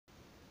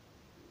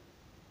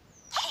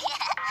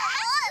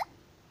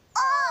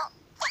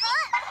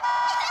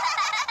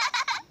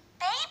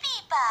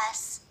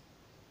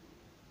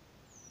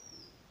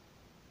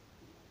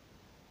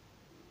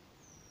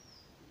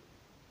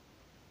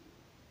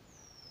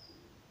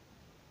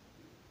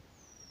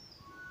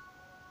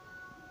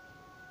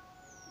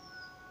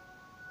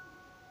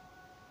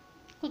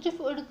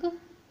എടുക്ക്.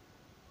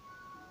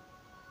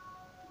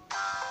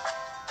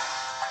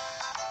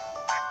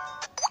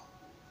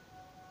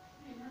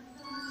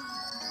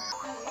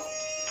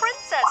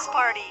 Princess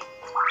Party.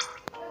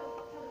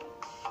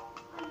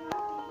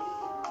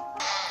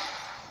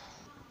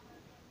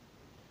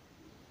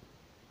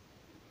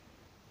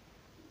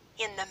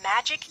 In the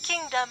Magic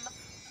Kingdom,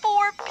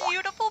 4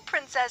 beautiful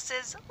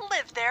princesses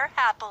live there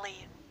happily.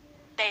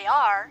 They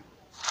are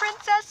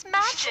Princess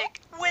Magic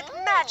with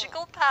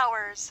magical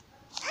powers,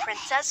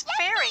 Princess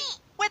Fairy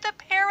with a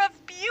pair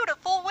of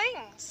beautiful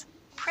wings,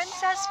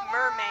 Princess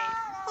Mermaid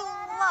who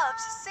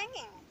loves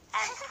singing,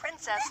 and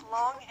Princess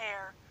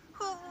Longhair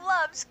who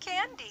loves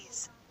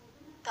candies.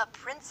 The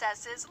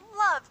princesses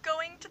love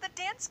going to the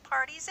dance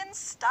parties in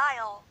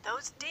style.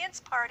 Those dance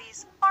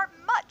parties are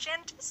much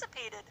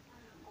anticipated.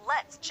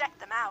 Let's check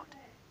them out.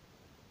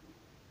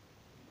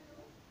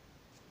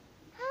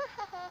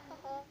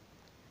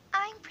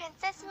 I'm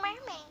Princess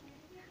Mermaid,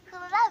 who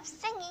loves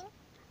singing.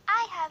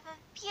 I have a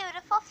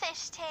beautiful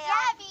fishtail.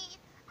 Wavy,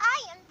 I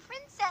am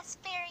Princess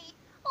Fairy.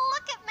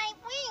 Look at my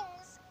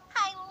wings.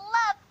 I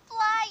love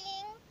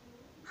flying.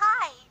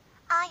 Hi,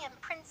 I am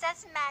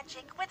Princess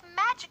Magic with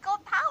magical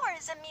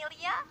powers,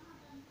 Amelia.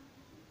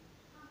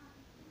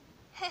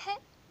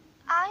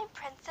 I'm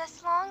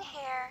Princess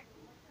Longhair,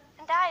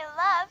 and I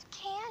love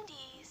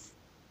candies.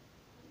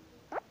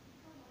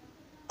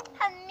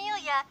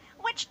 Amelia,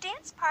 which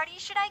dance party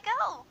should I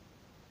go?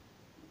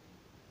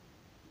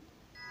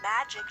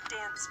 Magic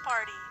Dance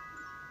Party.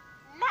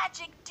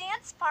 Magic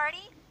dance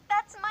party?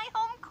 That's my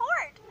home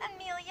court,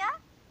 Amelia.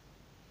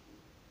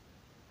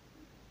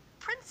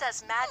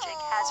 Princess Magic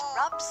has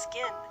rough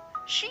skin.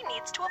 She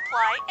needs to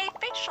apply a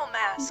facial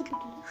mask.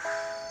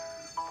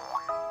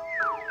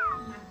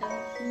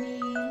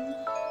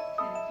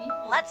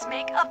 Let's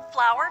make a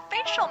flower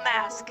facial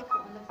mask.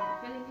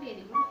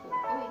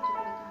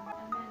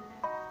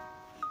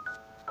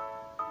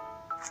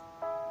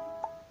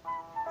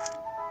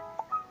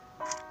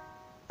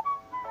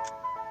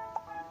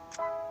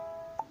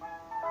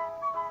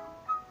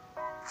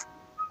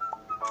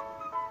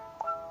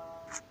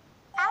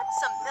 Add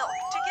some milk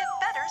to get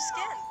better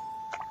skin.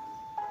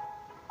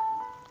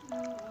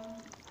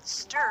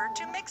 Stir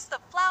to mix the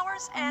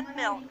flowers and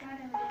milk.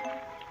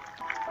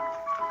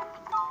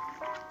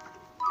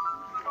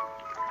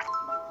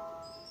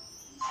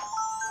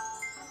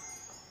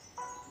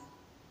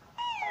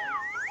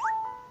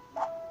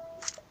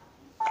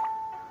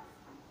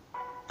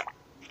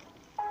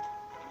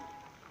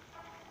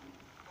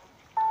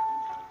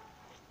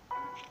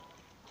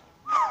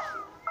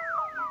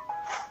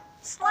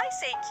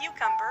 Slice a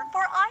cucumber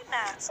for eye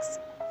masks.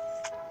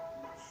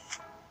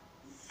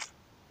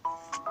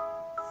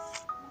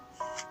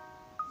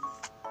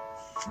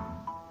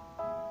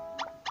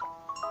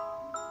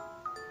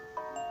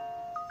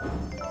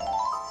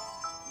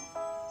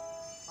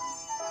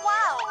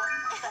 Wow,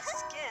 the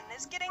skin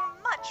is getting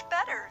much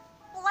better.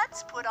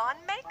 Let's put on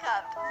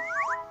makeup.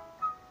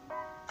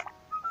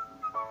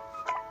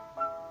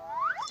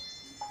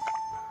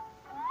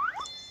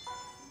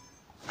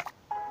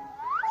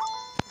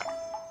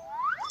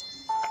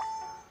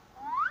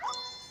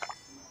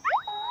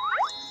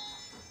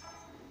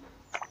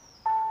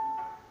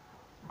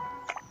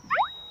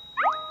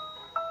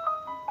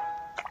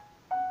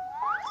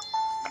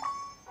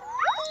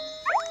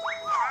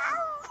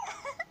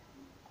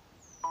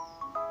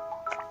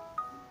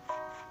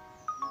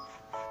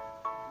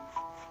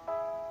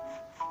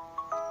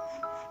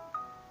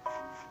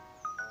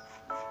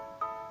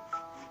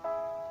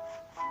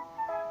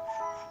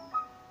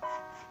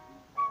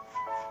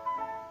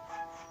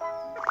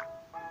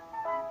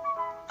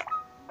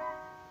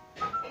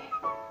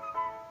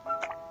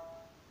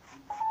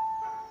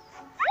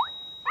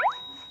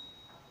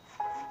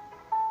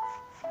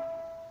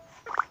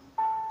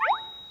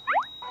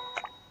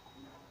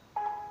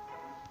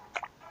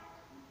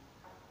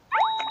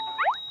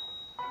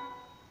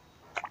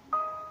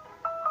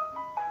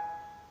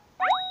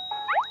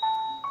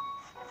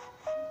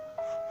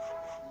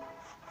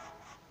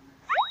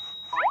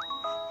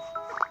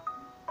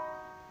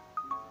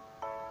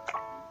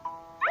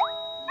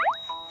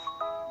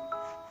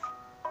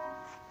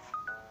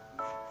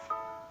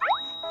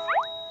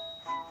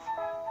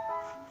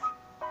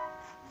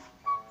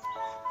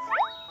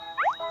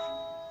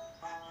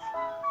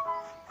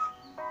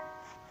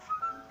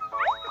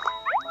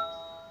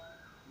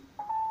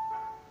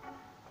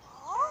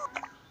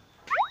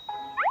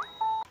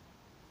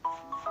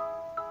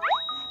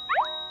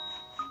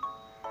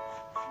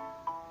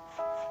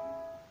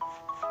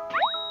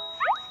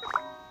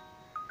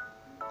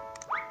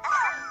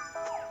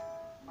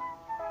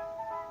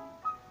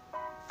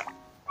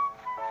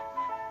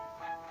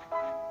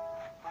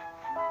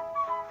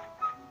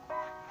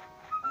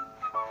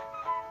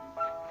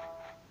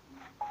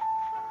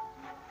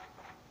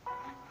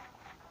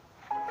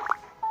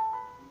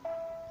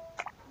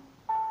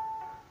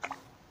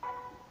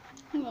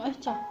 Nggak, 嗯。 哎，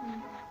讲。 Wow, the skin is getting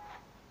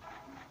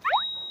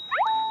much better.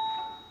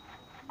 Let's put on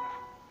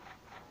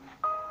makeup.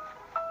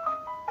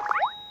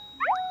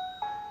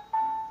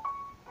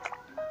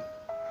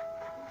 嗯。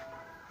 Princess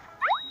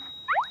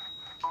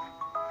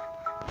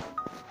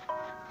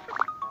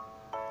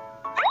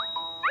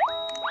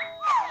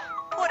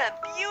put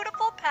a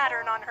beautiful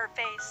pattern on her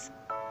face.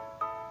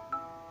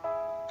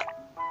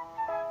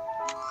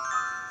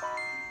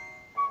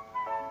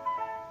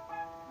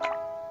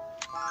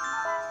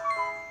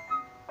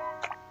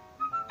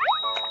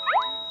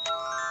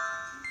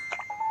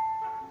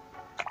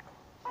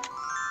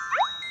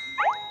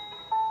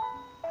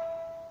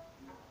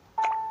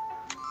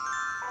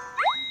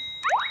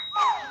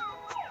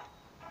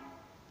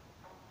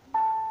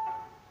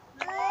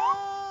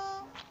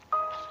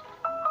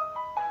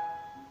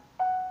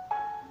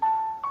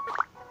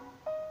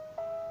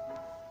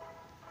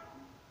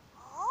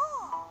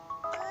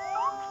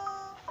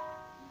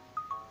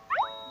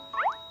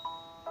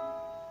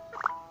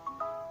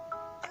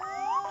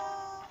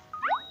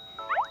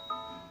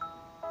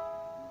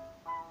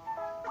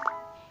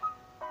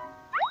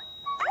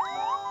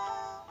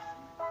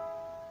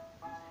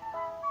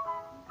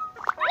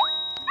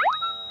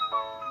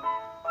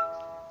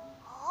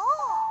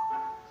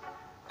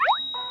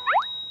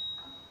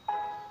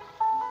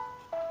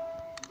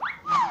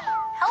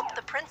 Help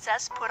the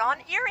princess put on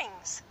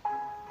earrings.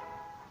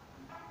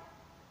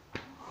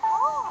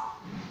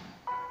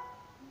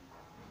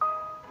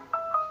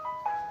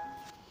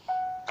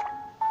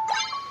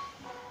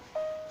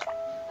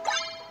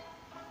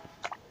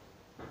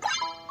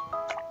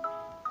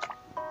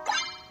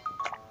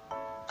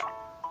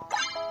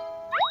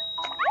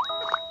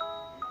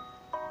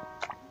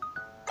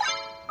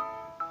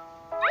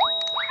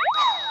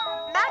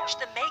 Match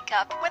the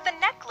makeup with a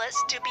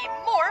necklace to be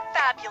more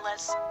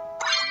fabulous.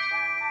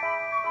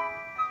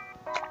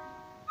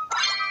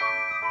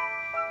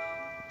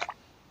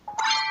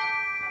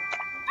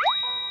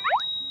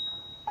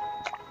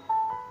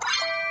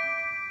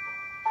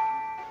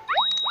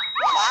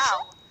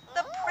 Wow,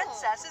 the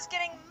princess is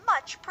getting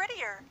much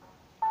prettier.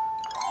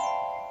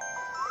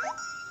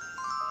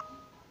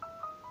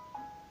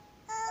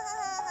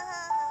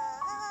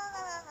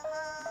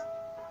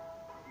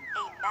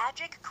 A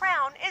magic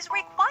crown is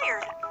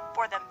required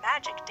for the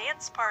magic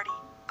dance party.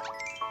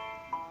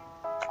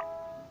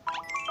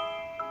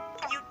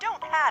 You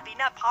don't have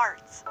enough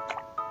hearts.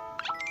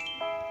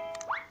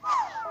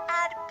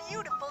 Add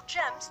beautiful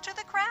gems to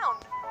the crown.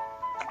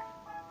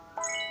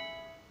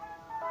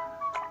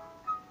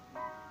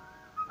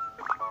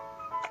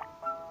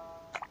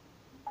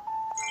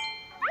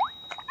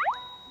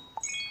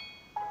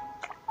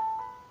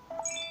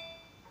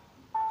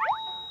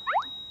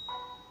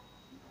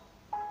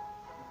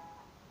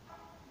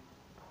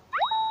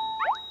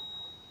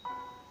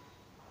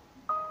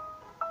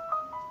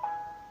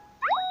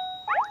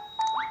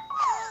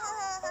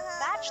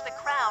 Match the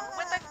crown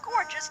with a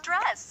gorgeous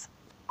dress.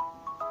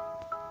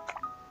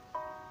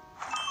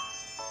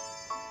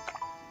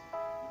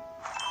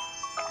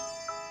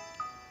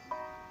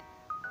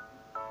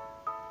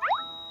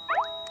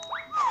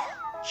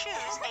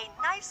 Choose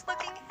a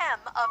nice-looking hem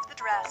of the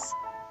dress.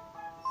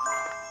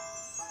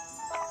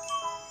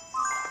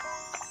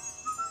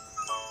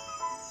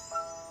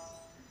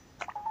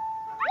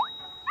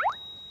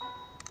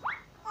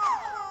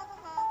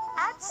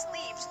 Add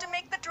sleeves to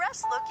make the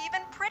dress look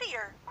even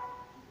prettier.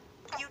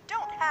 You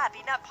don't have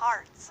enough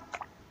hearts.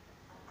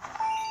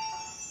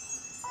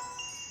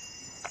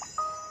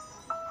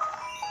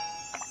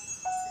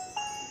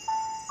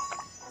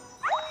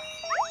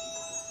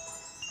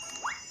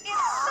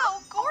 It's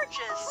so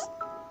gorgeous!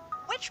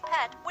 Which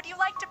pet would you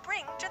like to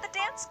bring to the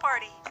dance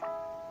party?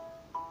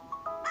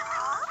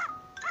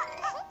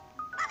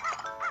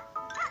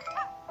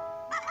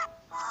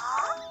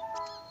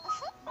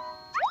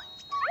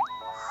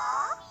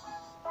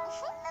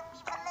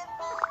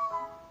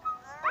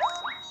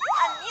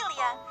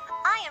 Amelia,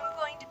 I am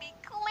going to be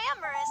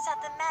glamorous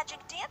at the magic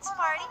dance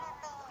party.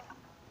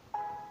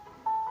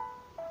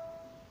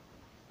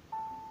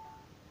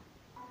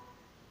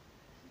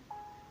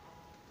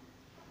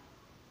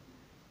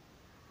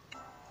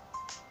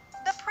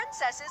 The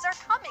princesses are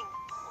coming.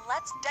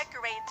 Let's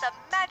decorate the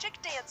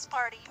magic dance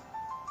party.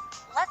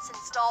 Let's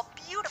install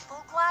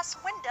beautiful glass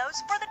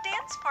windows for the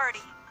dance party.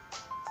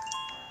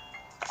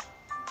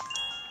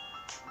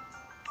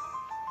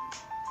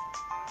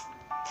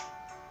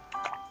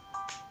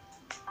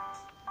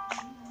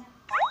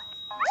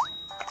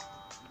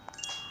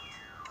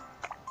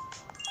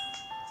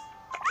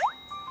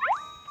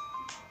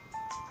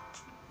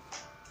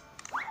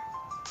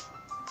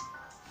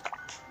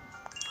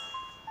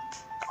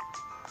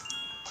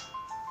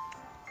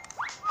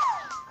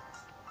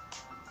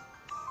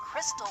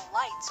 Crystal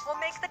lights will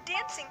make the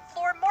dancing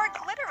floor more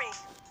glittering.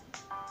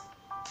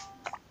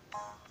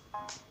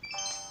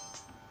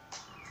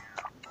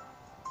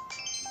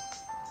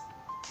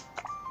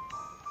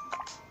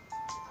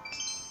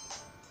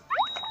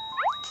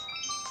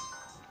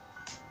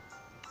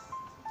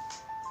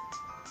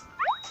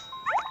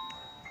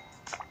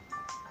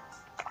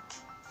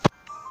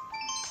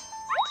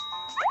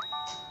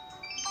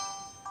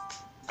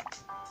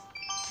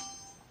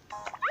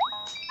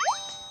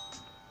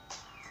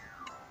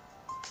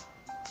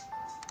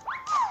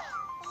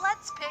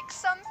 Let's pick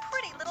some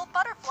pretty little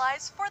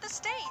butterflies for the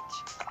stage.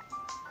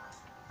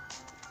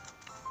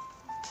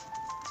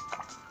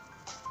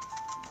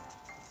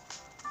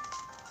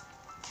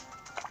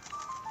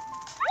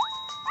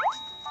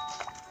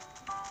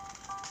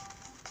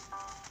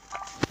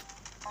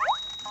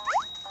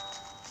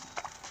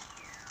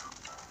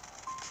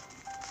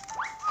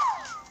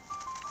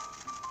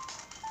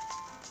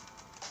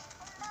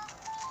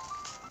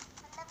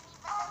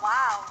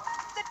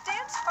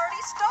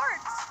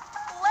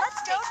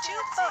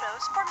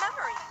 photos for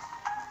memory.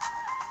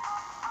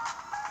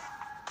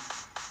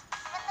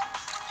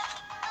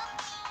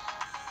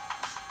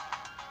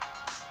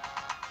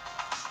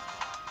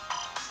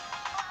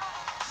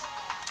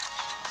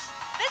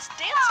 This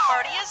dance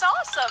party is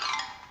awesome!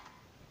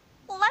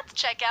 Let's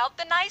check out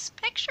the nice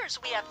pictures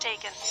we have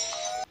taken.